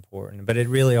most important. But it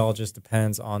really all just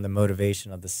depends on the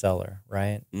motivation of the seller,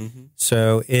 right? Mm-hmm.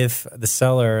 So if the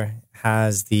seller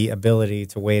has the ability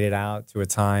to wait it out to a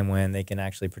time when they can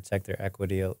actually protect their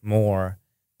equity more,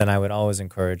 then I would always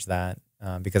encourage that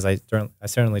because I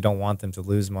certainly don't want them to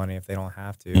lose money if they don't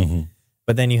have to. Mm-hmm.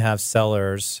 But then you have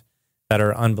sellers that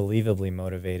are unbelievably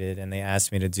motivated, and they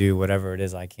ask me to do whatever it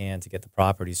is I can to get the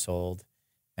property sold.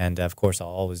 And, of course, I'll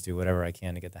always do whatever I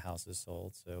can to get the houses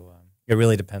sold. So it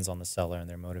really depends on the seller and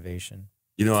their motivation.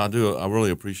 I really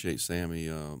appreciate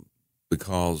Sammy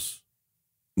because,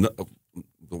 a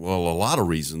lot of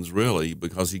reasons, really,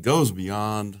 because he goes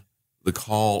beyond the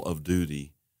call of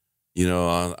duty.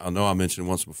 I know I mentioned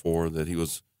once before that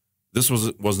this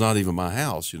was not even my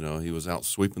house. He was out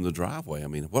sweeping the driveway. I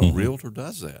mean, what realtor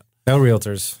does that? No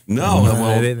realtors. No,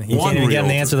 well, you can't even get them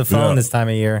to answer the phone this time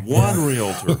of year. One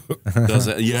realtor does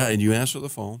that. Yeah, and you answer the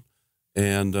phone,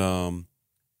 and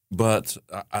but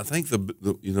I think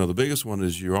the biggest one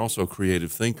is you're also a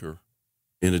creative thinker.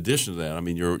 In addition to that, I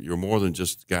mean, you're more than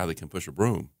just a guy that can push a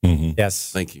broom. Mm-hmm.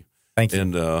 Yes. Thank you.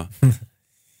 And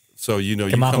so you come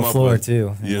come off up floor with,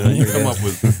 too. You come up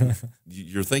with.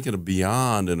 You're thinking of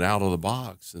beyond and out of the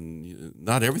box, and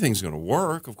not everything's going to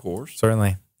work, of course.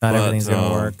 Certainly, not everything's going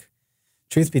to work.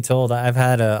 Truth be told, I've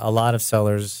had a lot of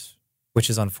sellers, which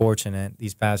is unfortunate,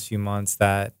 these past few months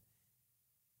that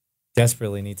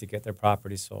desperately need to get their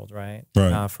property sold, right?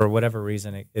 Right. For whatever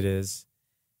reason it is.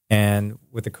 And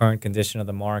with the current condition of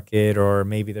the market, or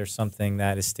maybe there's something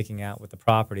that is sticking out with the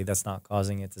property that's not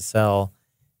causing it to sell,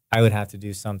 I would have to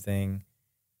do something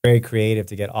very creative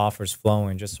to get offers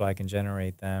flowing just so I can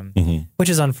generate them, which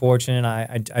is unfortunate.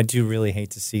 I do really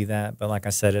hate to see that. But like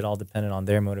I said, it all depended on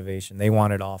their motivation. They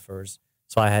wanted offers,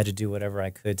 so I had to do whatever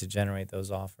I could to generate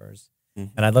those offers.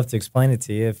 And I'd love to explain it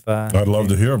to you. I'd love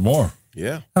to hear more.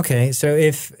 Yeah. Okay, so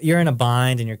if you're in a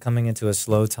bind and you're coming into a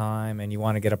slow time and you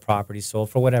want to get a property sold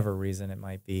for whatever reason it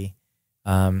might be,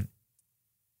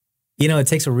 it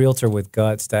takes a realtor with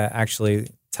guts to actually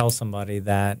tell somebody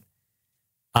that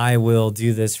I will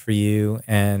do this for you,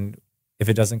 and if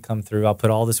it doesn't come through, I'll put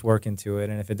all this work into it,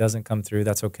 and if it doesn't come through,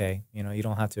 that's okay. You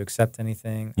don't have to accept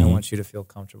anything. I want you to feel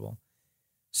comfortable.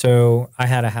 So I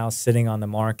had a house sitting on the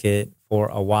market for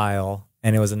a while,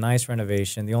 and it was a nice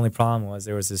renovation. The only problem was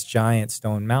there was this giant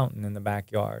stone mountain in the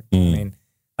backyard. I mean,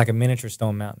 like a miniature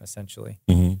stone mountain, essentially.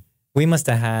 We must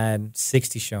have had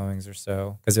 60 showings or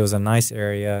so because it was a nice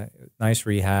area, nice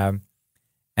rehab.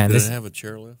 And Did it have a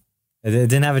chairlift? It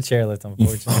didn't have a chairlift,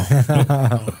 unfortunately.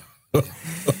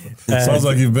 Sounds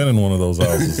like you've been in one of those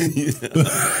houses.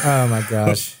 Oh, my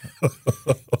gosh.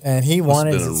 And he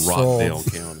wanted it Must have been in Rockdale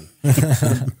sold. County.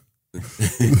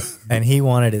 And he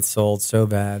wanted it sold so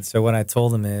bad. So what I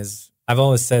told him is, I've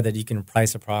always said that you can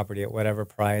price a property at whatever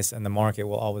price, and the market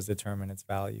will always determine its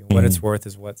value. What it's worth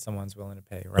is what someone's willing to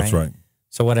pay, right? That's right.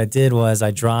 So what I did was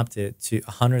I dropped it to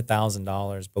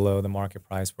 $100,000 below the market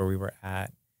price where we were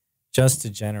at, just to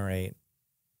generate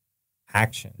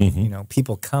action.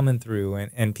 People coming through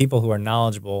and people who are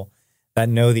knowledgeable that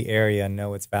know the area and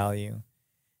know its value.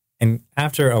 And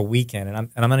after a weekend, and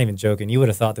I'm not even joking, you would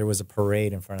have thought there was a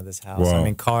parade in front of this house. Wow. I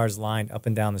mean, cars lined up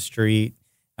and down the street.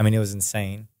 I mean, it was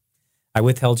insane. I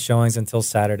withheld showings until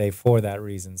Saturday for that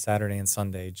reason, Saturday and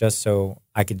Sunday, just so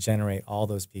I could generate all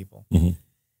those people.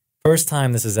 First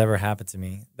time this has ever happened to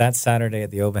me. That Saturday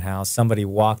at the open house, somebody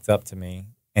walked up to me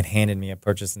and handed me a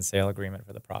purchase and sale agreement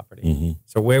for the property.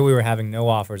 So where we were having no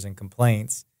offers and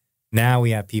complaints, now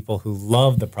we have people who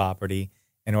love the property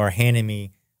and who are handing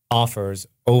me offers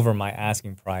over my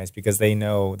asking price because they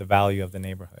know the value of the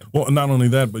neighborhood. Well, not only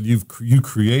that, but you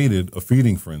created a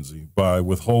feeding frenzy by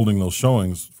withholding those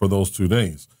showings for those 2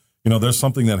 days. There's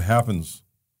something that happens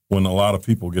when a lot of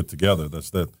people get together.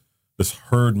 That's this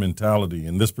herd mentality.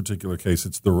 In this particular case,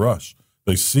 it's the rush.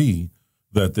 They see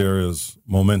that there is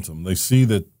momentum. They see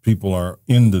that people are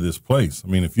into this place. I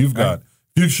mean, if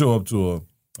you show up to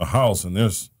a house and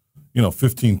there's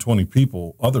 15, 20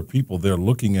 people, other people there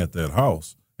looking at that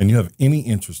house, and you have any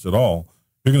interest at all,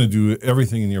 you're going to do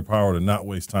everything in your power to not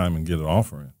waste time and get an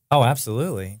offer in. Oh,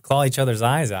 absolutely. Claw each other's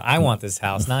eyes out. I want this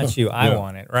house, not you. I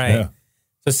want it, right? Yeah.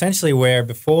 So essentially where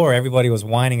before everybody was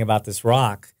whining about this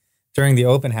rock, during the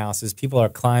open houses, people are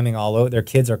climbing all over, their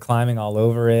kids are climbing all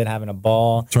over it, having a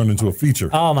ball. Turned into a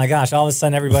feature. Oh my gosh, all of a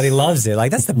sudden everybody loves it.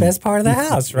 Like that's the best part of the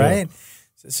house, right?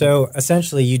 Yeah. So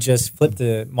essentially you just flip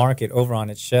the market over on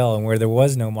its shell, and where there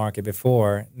was no market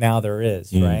before, now there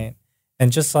is, right?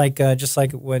 And just like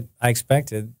what I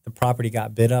expected, the property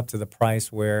got bid up to the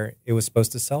price where it was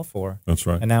supposed to sell for. That's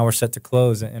right. And now we're set to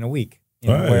close in a week,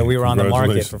 where we were on the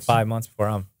market for 5 months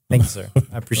before. Thank you, sir.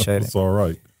 I appreciate it. It's all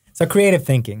right. So creative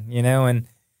thinking,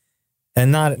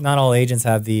 and not all agents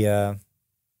have the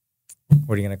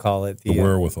what are you going to call it? The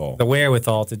wherewithal. The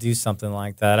wherewithal to do something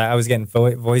like that. I was getting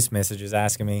voice messages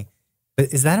asking me,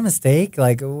 "Is that a mistake?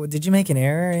 Like, did you make an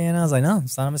error?" And I was like, "No,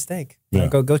 it's not a mistake. Yeah.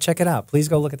 Go check it out. Please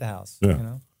go look at the house." Yeah.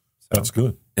 So. That's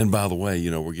good. And by the way,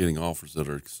 we're getting offers that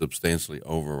are substantially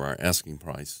over our asking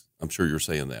price. I'm sure you're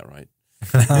saying that, right?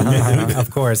 Of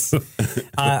course.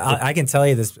 I can tell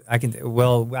you this. I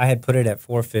had put it at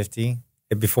 $450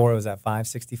 before. It was at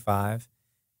 $565,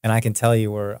 and I can tell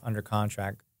you we're under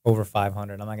contract over $500.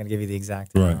 I'm not going to give you the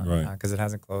exact amount because it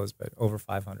hasn't closed, but over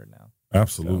 $500 now.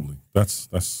 Absolutely. So.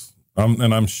 That's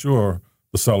and I'm sure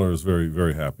the seller is very,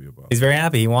 very happy about it. He's very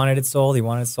happy. He wanted it sold. He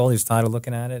was tired of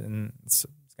looking at it, and it's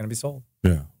going to be sold.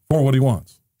 Yeah, for what he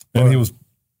wants. And he was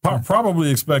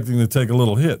probably expecting to take a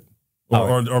little hit.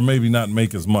 Or maybe not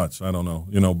make as much. I don't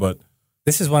know, but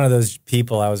this is one of those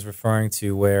people I was referring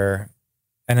to where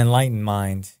an enlightened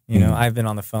mind, I've been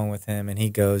on the phone with him and he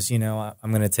goes, I'm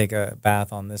going to take a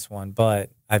bath on this one, but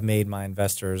I've made my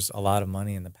investors a lot of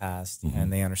money in the past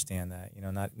and they understand that,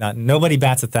 not nobody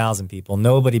bats 1,000 people.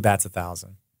 Nobody bats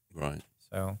 1,000. Right.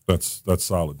 So that's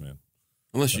solid, man.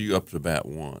 Unless you up to bat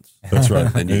once. That's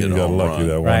right. And you got lucky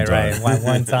that one time. Right.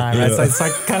 One time. Yeah. It's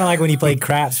like kind of like when you play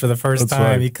craps for the first time.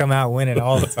 Right. You come out winning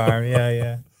all the time.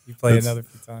 Yeah. You play another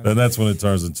few times. And that's when it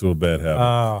turns into a bad habit.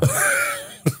 Oh.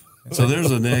 So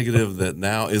there's a negative that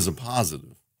now is a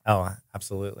positive. Oh,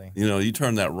 absolutely. You know, you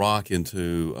turn that rock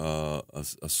into a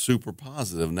super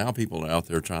positive. Now people are out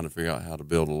there trying to figure out how to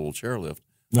build a little chairlift.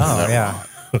 Oh, yeah.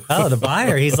 Oh, the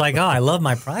buyer, he's like, oh, I love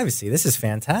my privacy. This is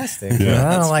fantastic. Yeah. You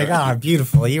know? I'm like, oh,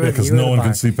 beautiful. Because no one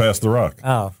can see past the rock.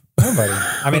 Oh, nobody.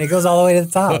 I mean, it goes all the way to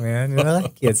the top, man. You know, you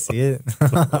can't see it.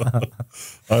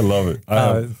 I love it.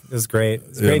 It was great.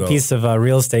 It's a great piece of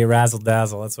real estate razzle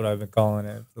dazzle. That's what I've been calling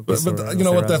it. But you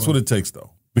know what? That's what it takes,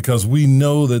 though, because we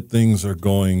know that things are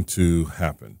going to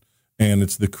happen. And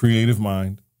it's the creative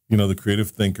mind, you know, the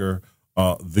creative thinker,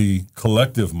 the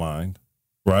collective mind,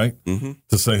 right? Mm-hmm.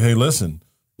 To say, hey, listen,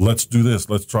 let's do this,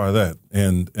 let's try that,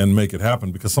 and make it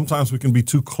happen. Because sometimes we can be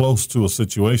too close to a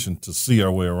situation to see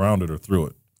our way around it or through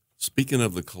it. Speaking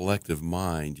of the collective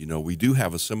mind, you know, we do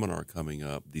have a seminar coming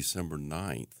up December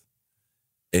 9th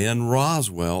in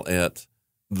Roswell at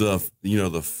the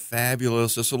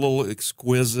fabulous, it's a little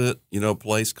exquisite,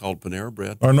 place called Panera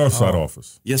Bread. Our Northside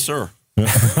office. Yes, sir.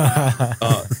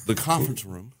 The conference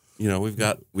room,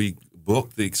 we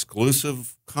booked the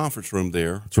exclusive conference room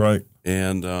there. That's right.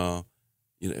 And, so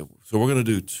we're going to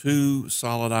do 2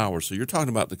 solid hours. So you're talking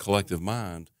about the collective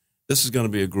mind. This is going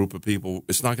to be a group of people.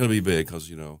 It's not going to be big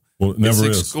because, well, it never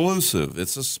it's is. Exclusive.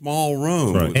 It's a small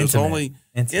room. Right. It's only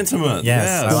intimate.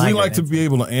 Yes. But we like to be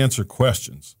able to answer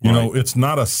questions. You know, it's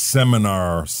not a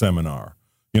seminar.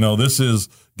 This is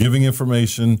giving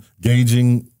information,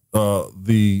 gauging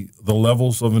the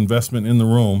levels of investment in the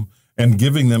room, and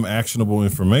giving them actionable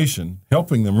information,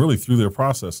 helping them really through their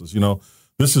processes.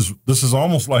 This is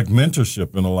almost like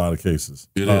mentorship in a lot of cases.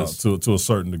 It is to a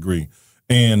certain degree.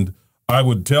 And I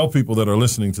would tell people that are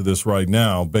listening to this right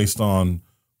now, based on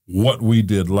what we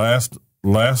did last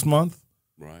month,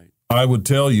 right? I would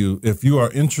tell you, if you are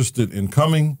interested in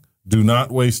coming, do not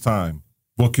waste time.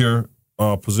 Book your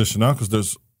position now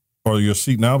or your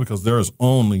seat now, because there is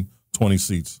only 20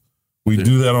 seats. We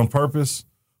do that on purpose,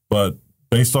 but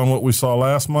based on what we saw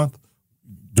last month,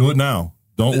 do it now.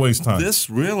 Don't waste time. This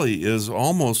really is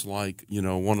almost like,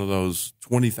 one of those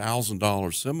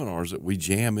 $20,000 seminars that we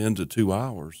jam into 2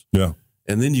 hours. Yeah.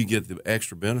 And then you get the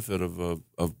extra benefit of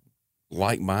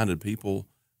like-minded people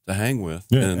to hang with.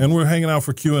 Yeah, and we're hanging out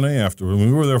for Q&A afterwards. We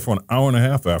were there for an hour and a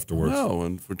half afterwards. No,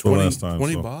 and for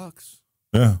 $20 bucks.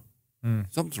 Yeah.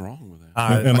 Something's wrong with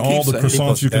that. And all the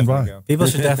croissants you can buy. Go. People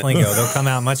should definitely go. They'll come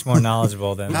out much more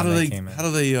knowledgeable than How do they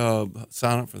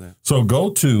sign up for that? So go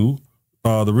to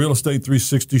the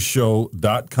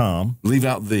realestate360show.com. Leave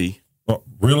out the.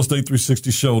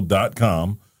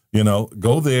 realestate360show.com.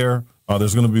 Go there.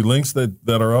 There's going to be links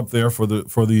that are up there for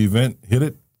the event. Hit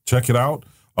it. Check it out.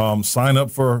 Sign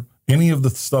up for any of the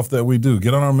stuff that we do.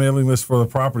 Get on our mailing list for the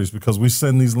properties, because we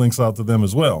send these links out to them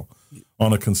as well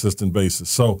on a consistent basis.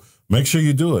 So make sure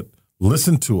you do it.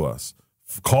 Listen to us.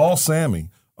 Call Sammy.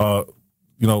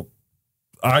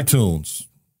 iTunes,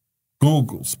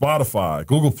 Google, Spotify,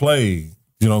 Google Play.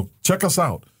 Check us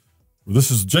out.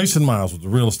 This is Jason Miles with the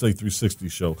Real Estate 360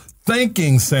 Show,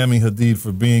 thanking Sammy Hadid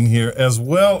for being here, as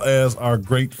well as our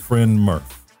great friend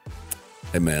Murph.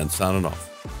 Hey, man, signing off.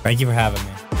 Thank you for having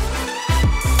me.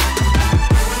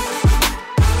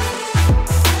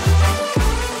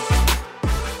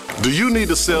 Do you need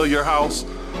to sell your house?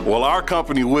 Well, our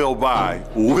company will buy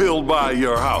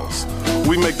your house.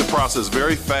 We make the process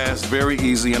very fast, very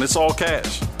easy, and it's all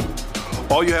cash.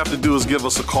 All you have to do is give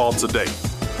us a call today.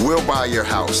 We'll buy your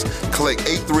house. Click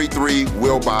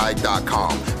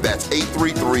 833willbuy.com. That's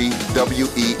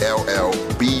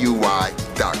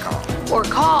 833willbuy.com. Or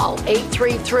call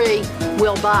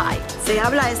 833-WILL-BUY. Se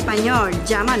habla español,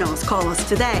 llámanos, call us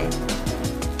today.